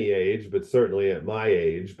 at any age, but certainly at my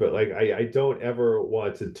age. But like I don't ever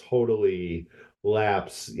want to totally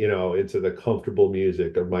lapse, into the comfortable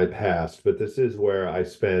music of my past. But this is where I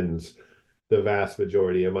spend the vast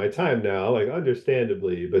majority of my time now, like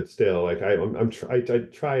understandably, but still, like I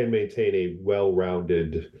try and maintain a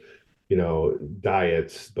well-rounded,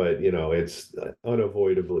 diet, but it's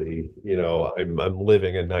unavoidably, I'm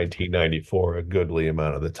living in 1994 a goodly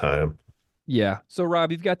amount of the time. Yeah. So,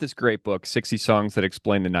 Rob, you've got this great book, 60 Songs That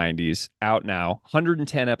Explain the 90s, out now,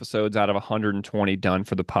 110 episodes out of 120 done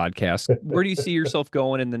for the podcast. Where do you see yourself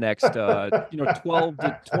going in the next, 12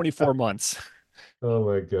 to 24 months? Oh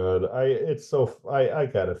my God. I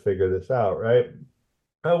gotta figure this out, right?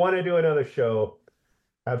 I want to do another show.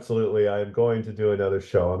 Absolutely. I'm going to do another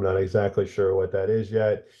show. I'm not exactly sure what that is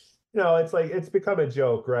yet. It's like it's become a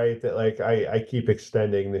joke, right? That like I keep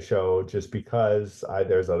extending the show just because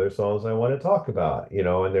there's other songs I want to talk about, and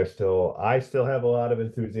I still have a lot of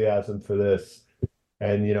enthusiasm for this.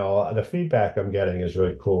 And, the feedback I'm getting is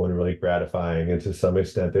really cool and really gratifying. And to some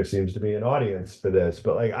extent, there seems to be an audience for this.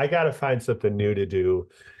 But like, I got to find something new to do.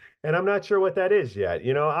 And I'm not sure what that is yet.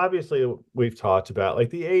 Obviously, we've talked about like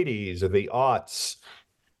the 80s or the aughts,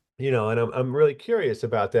 and I'm really curious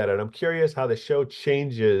about that. And I'm curious how the show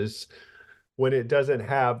changes when it doesn't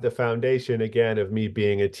have the foundation again of me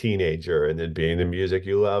being a teenager and then being the music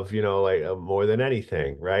you love, like more than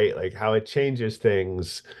anything, right? Like how it changes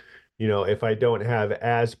things, if I don't have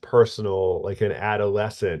as personal, like an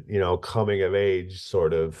adolescent, coming of age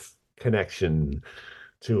sort of connection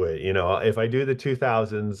to it. If I do the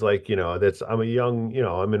 2000s, like, I'm a young,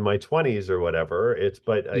 I'm in my 20s or whatever.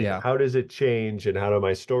 But Yeah. how does it change and how do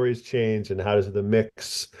my stories change and how does the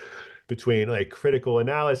mix between like critical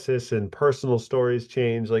analysis and personal stories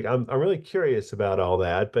change? Like I'm really curious about all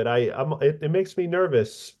that, but it makes me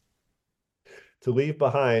nervous to leave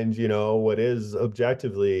behind, what is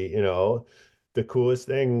objectively, the coolest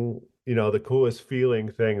thing, the coolest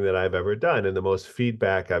feeling thing that I've ever done and the most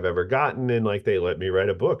feedback I've ever gotten. And like they let me write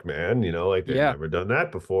a book, man, like they've Yeah. never done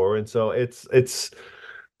that before. And so it's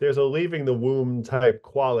there's a leaving the womb type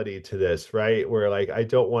quality to this, right? Where like I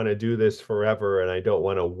don't want to do this forever and I don't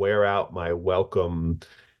want to wear out my welcome.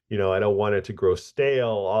 I don't want it to grow stale,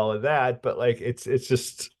 all of that, but like it's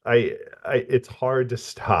just it's hard to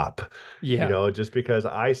stop, Yeah. just because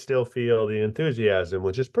I still feel the enthusiasm,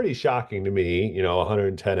 which is pretty shocking to me.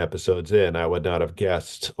 110 episodes in, I would not have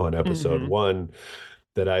guessed on episode Hmm. one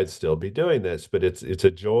that I'd still be doing this, but it's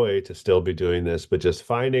a joy to still be doing this, but just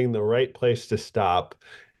finding the right place to stop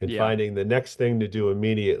and Yeah. finding the next thing to do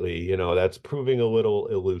immediately, that's proving a little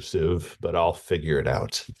elusive, but I'll figure it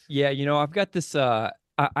out. Yeah, I've got this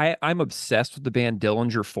I'm obsessed with the band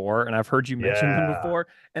Dillinger 4, and I've heard you mention them Yeah. before.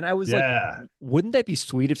 And I was like, Yeah. wouldn't that be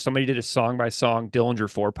sweet if somebody did a song by song Dillinger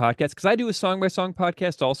 4 podcast? Because I do a song by song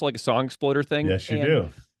podcast, also like a song exploder thing. Yes, you And do.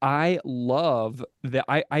 I love that.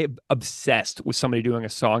 I'm obsessed with somebody doing a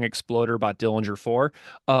song exploder about Dillinger 4.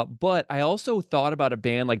 But I also thought about a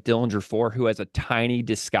band like Dillinger 4 who has a tiny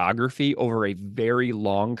discography over a very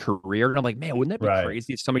long career. And I'm like, man, wouldn't that be Right.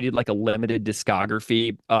 crazy if somebody did like a limited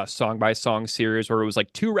discography song by song series where it was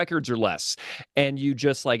like 2 records or less, and you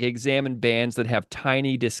just like examine bands that have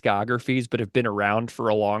tiny discographies but have been around for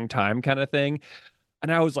a long time kind of thing.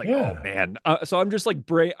 And I was like, oh Yeah. man. So I'm just like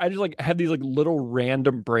I just like had these like little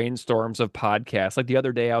random brainstorms of podcasts. Like the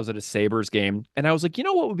other day I was at a Sabres game and I was like, you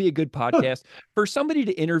know what would be a good podcast? For somebody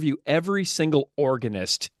to interview every single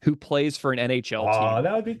organist who plays for an NHL Oh, team.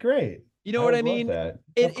 that would be great. You know I what would I love mean? that. Of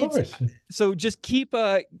It's course. so just keep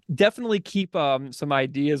definitely keep some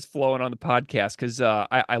ideas flowing on the podcast because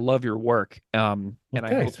I love your work. Well, And I hope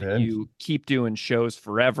thanks, that man. you keep doing shows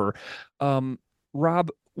forever. Rob,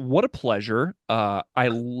 what a pleasure. I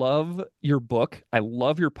love your book. I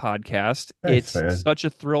love your podcast. Thanks, It's man. such a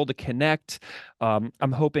thrill to connect. I'm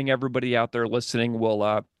hoping everybody out there listening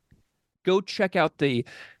will go check out the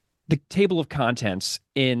table of contents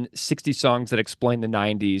in 60 songs that explain the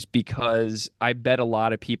 90s, because I bet a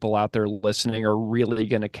lot of people out there listening are really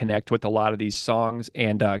going to connect with a lot of these songs.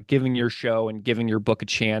 And giving your show and giving your book a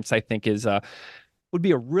chance, I think is would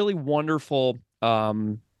be a really wonderful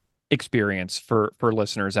experience for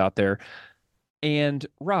listeners out there. And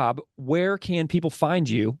Rob, where can people find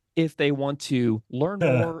you if they want to learn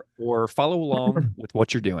more or follow along with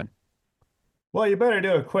what you're doing? Well, you better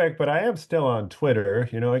do it quick, but I am still on Twitter,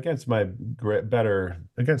 against my better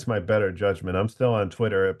judgment. I'm still on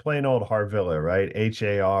Twitter at plain old Harvilla, right?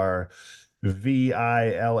 Harvilla.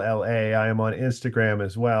 I am on Instagram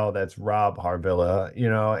as well. That's Rob Harvilla,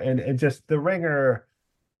 and just the Ringer,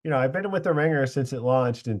 I've been with the Ringer since it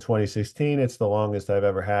launched in 2016. It's the longest I've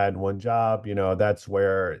ever had one job. That's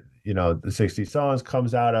where, the 60 songs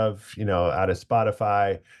comes out of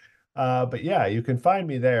Spotify. But yeah, you can find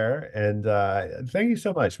me there. And thank you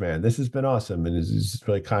so much, man. This has been awesome, and it's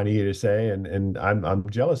really kind of you to say. And I'm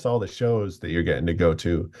jealous of all the shows that you're getting to go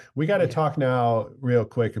to. We got to Yeah. talk now, real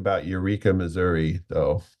quick, about Eureka, Missouri,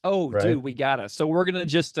 though. Oh, Right? dude, we gotta. So we're gonna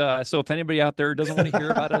just so if anybody out there doesn't want to hear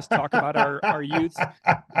about us talk about our youth,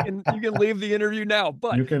 you can leave the interview now.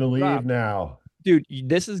 But You can leave Rob, now. dude,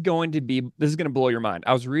 this is gonna blow your mind.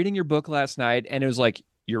 I was reading your book last night, and it was like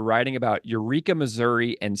you're writing about Eureka,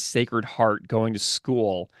 Missouri, and Sacred Heart going to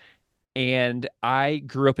school. And I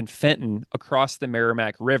grew up in Fenton across the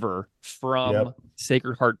Merrimack River from Yep.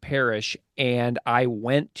 Sacred Heart Parish. And I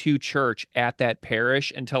went to church at that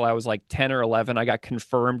parish until I was like 10 or 11. I got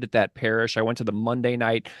confirmed at that parish. I went to the Monday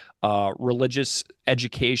night religious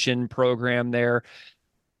education program there.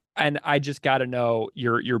 And I just got to know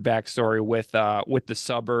your backstory with the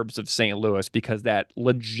suburbs of St. Louis, because that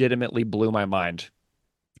legitimately blew my mind.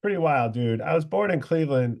 pretty wild, dude. I was born in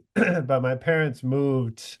Cleveland, but my parents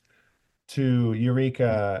moved to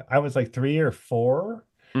Eureka. I was like 3 or 4,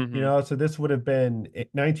 Hmm. so this would have been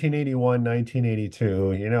 1981,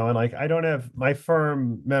 1982, and like I don't have my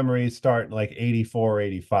firm memories start in like 84,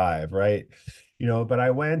 85, right? But I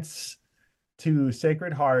went to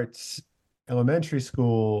Sacred Hearts Elementary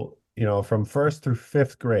School, from first through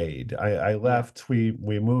fifth grade. I Yeah. left, we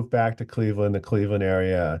moved back to Cleveland, the Cleveland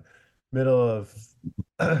area, middle of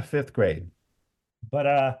fifth grade.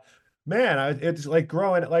 But man, it's like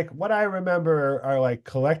growing like what I remember are like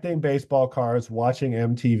collecting baseball cards, watching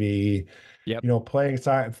MTV, Yep. playing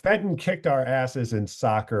soccer. Fenton kicked our asses in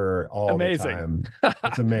soccer all the Amazing. time.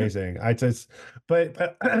 It's amazing.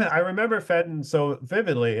 But I remember Fenton so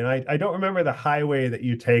vividly, and I don't remember the highway that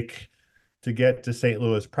you take to get to St.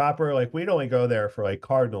 Louis proper. Like we'd only go there for like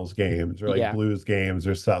Cardinals games or like Yeah. Blues games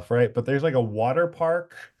or stuff, right? But there's like a water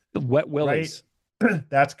park, The Wet right? Willies.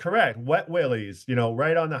 That's correct. Wet Willie's,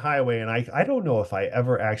 right on the highway. And I don't know if I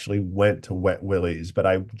ever actually went to Wet Willie's, but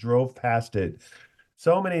I drove past it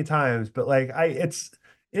so many times. But like it's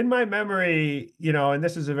in my memory, and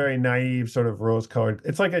this is a very naive sort of rose-colored,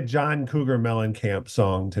 it's like a John Cougar Mellencamp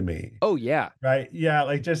song to me. Oh yeah. Right. Yeah,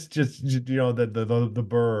 like just the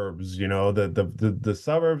burbs, the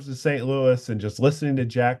suburbs of St. Louis, and just listening to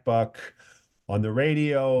Jack Buck on the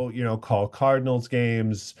radio, call Cardinals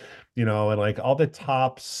games, and like all the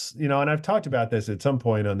tops, and I've talked about this at some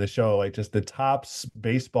point on the show, like just the tops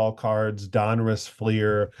baseball cards, Donruss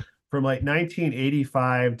Fleer from like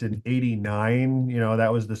 1985 to 89,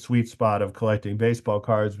 that was the sweet spot of collecting baseball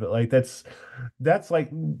cards. But like that's like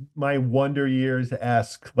my Wonder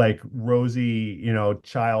Years-esque, like rosy,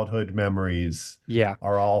 childhood memories Yeah.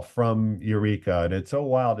 are all from Eureka. And it's so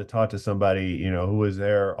wild to talk to somebody, who was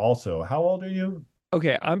there also. How old are you?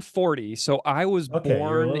 Okay, I'm 40. So I was Okay, you're a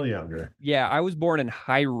born, little younger. yeah, I was born in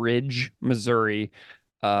High Ridge, Missouri,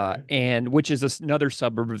 Okay. and which is another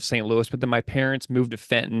suburb of St. Louis. But then my parents moved to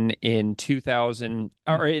Fenton in 2000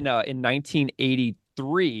 or in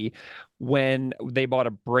 1983 when they bought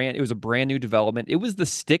it was a brand new development. It was the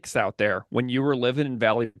sticks out there when you were living in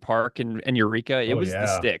Valley Park and Eureka. It Oh was the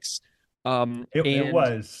yeah. sticks. It And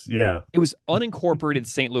was, yeah. it was unincorporated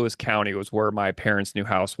St. Louis County was where my parents' new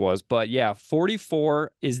house was. But yeah,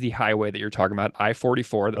 44 is the highway that you're talking about,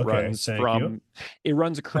 I-44 that Okay, runs thank you. it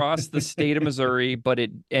runs across the state of Missouri, but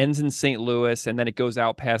it ends in St. Louis and then it goes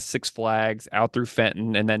out past Six Flags, out through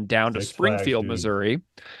Fenton, and then down to Six Flags, Springfield, dude. Missouri.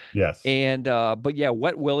 Yes. And but yeah,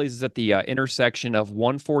 Wet Willie's is at the intersection of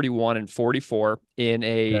 141 and 44 in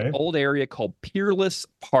a Okay. old area called Peerless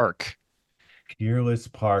Park. Peerless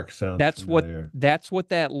Park sounds That's what familiar. that's what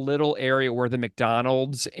that little area where the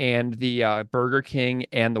McDonald's and the Burger King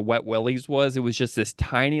and the Wet Willie's was. It was just this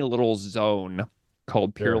tiny little zone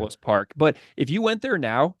called Sure. Peerless Park. But if you went there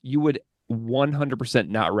now, you would 100%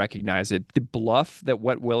 not recognize it. The bluff that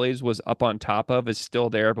Wet Willie's was up on top of is still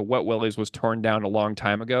there, but Wet Willie's was torn down a long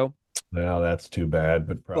time ago. Well, that's too bad,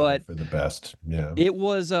 but probably But for the best. Yeah. it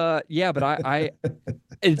was yeah, but I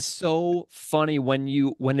it's so funny when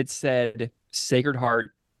it said Sacred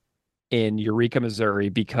Heart in Eureka, Missouri,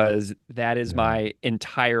 because that is Yeah. my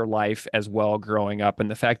entire life as well growing up.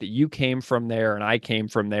 And the fact that you came from there and I came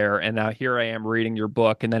from there, and now here I am reading your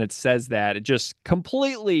book, and then it says that, it just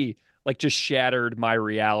completely like just shattered my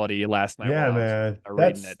reality last night Yeah, while I was man.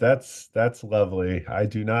 reading That's it. that's lovely. I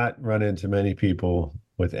do not run into many people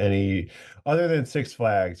with any other than Six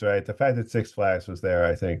Flags, right? The fact that Six Flags was there,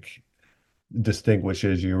 I think,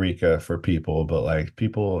 distinguishes Eureka for people, but like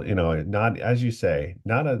people, not as you say,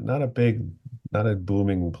 not a big, not a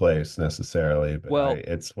booming place necessarily, but Well,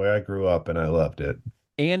 it's where I grew up and I loved it.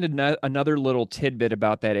 and another little tidbit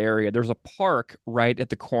about that area. There's a park right at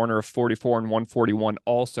the corner of 44 and 141,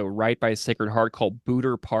 also right by Sacred Heart, called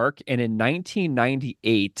Booter Park. And in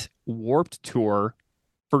 1998, Warped Tour,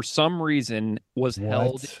 for some reason, was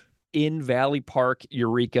held What? in Valley Park,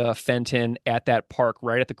 Eureka, Fenton, at that park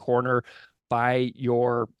right at the corner by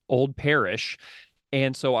your old parish.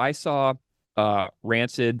 And so I saw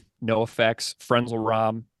Rancid, No Effects, Frenzal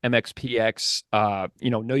Rom, MXPX,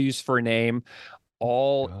 No Use for a Name,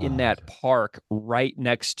 all in God, that park right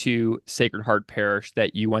next to Sacred Heart Parish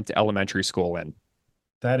that you went to elementary school in.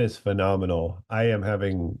 that is phenomenal. I am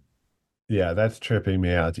having, yeah, that's tripping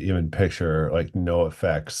me out to even picture like no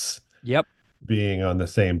effects Yep. being on the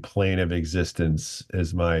same plane of existence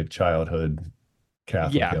as my childhood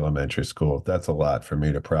Catholic Yeah. elementary school. That's a lot for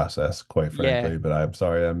me to process, quite Yeah. frankly, but I'm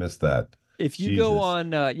sorry I missed that. If you go Jesus. on,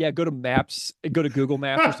 go to Maps, go to Google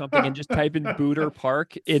Maps or something, and just type in Booter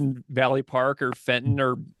Park in Valley Park or Fenton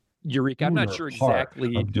or Eureka. I'm not sure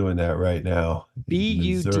exactly. I'm doing that right now.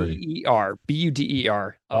 Buder.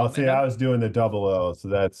 Buder. See, I was doing the double O, so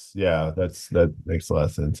that makes a lot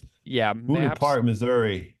of sense. Yeah, Boone Park,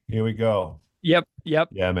 Missouri. Here we go. Yep.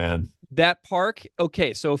 Yeah, man. That park.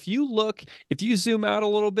 Okay, so if you zoom out a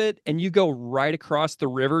little bit and you go right across the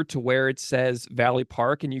river to where it says Valley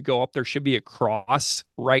Park, and you go up, there should be a cross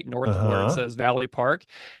right north of where it says Valley Park.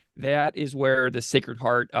 That is where the Sacred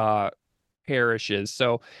Heart parish is.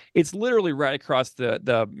 So it's literally right across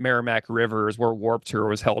the Merrimack River is where Warped Tour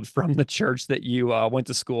was held from the church that you went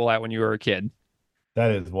to school at when you were a kid.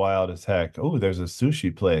 That is wild as heck. Oh, there's a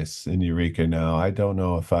sushi place in Eureka now. I don't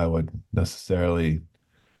know if I would necessarily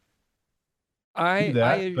do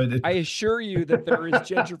that, but I assure you that there is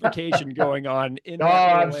gentrification going on in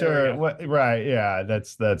that I'm sure. area. Right. Yeah,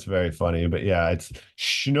 that's very funny. But yeah, it's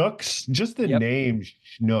Schnucks. Just the name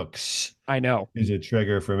Schnucks. I know. Is a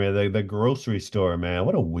trigger for me. The grocery store, man.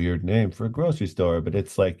 What a weird name for a grocery store. But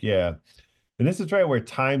it's like, yeah. And this is right where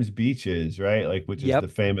Times Beach is, right? Like, which is the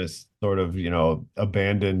famous sort of,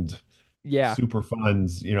 abandoned super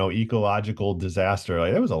funds, ecological disaster.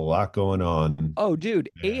 Like, there was a lot going on. Oh,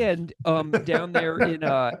 dude. And down there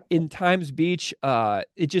in Times Beach,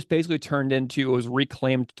 it just basically turned into, it was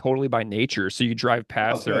reclaimed totally by nature. So you drive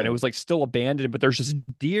past there and it was like still abandoned, but there's just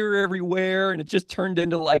deer everywhere, and it just turned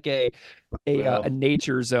into like a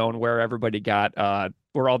nature zone where everybody got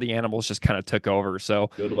where all the animals just kind of took over. So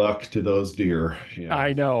good luck to those deer. Yeah.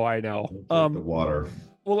 I know. The water.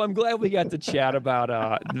 Well, I'm glad we got to chat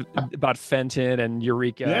about Fenton and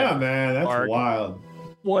Eureka. Yeah, man, that's wild.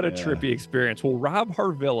 What a trippy experience. Well, Rob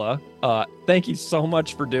Harvilla, thank you so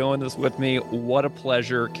much for doing this with me. What a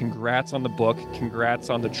pleasure. Congrats on the book. Congrats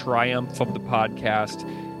on the triumph of the podcast.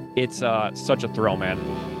 It's such a thrill, man.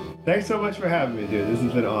 Thanks so much for having me, dude. This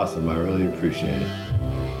has been awesome. I really appreciate it.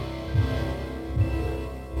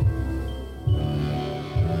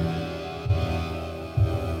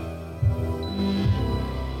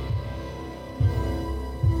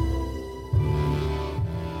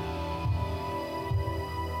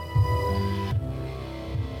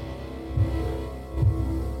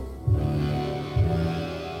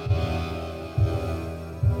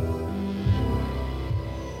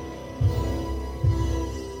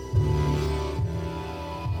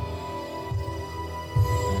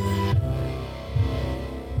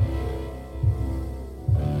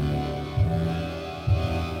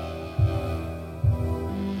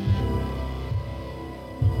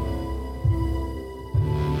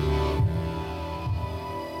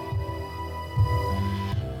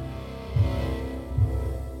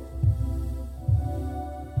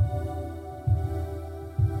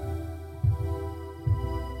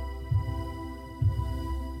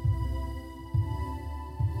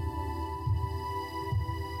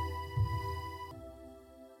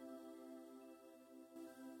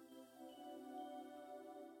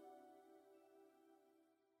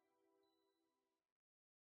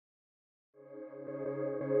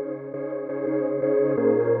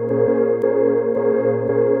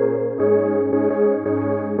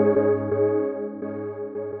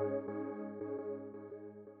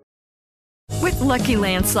 Lucky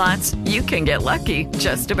Land Slots, you can get lucky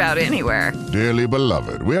just about anywhere. Dearly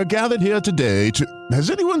beloved, we are gathered here today to...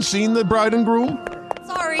 Has anyone seen the bride and groom?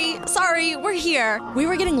 Sorry, we're here. We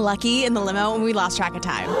were getting lucky in the limo and we lost track of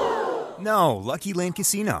time. No, Lucky Land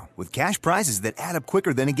Casino, with cash prizes that add up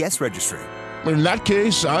quicker than a guest registry. In that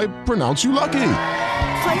case, I pronounce you lucky.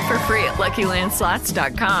 Play for free at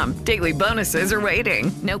LuckyLandSlots.com. Daily bonuses are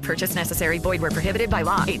waiting. No purchase necessary. Void where prohibited by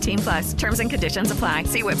law. 18+. Terms and conditions apply.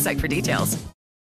 See website for details.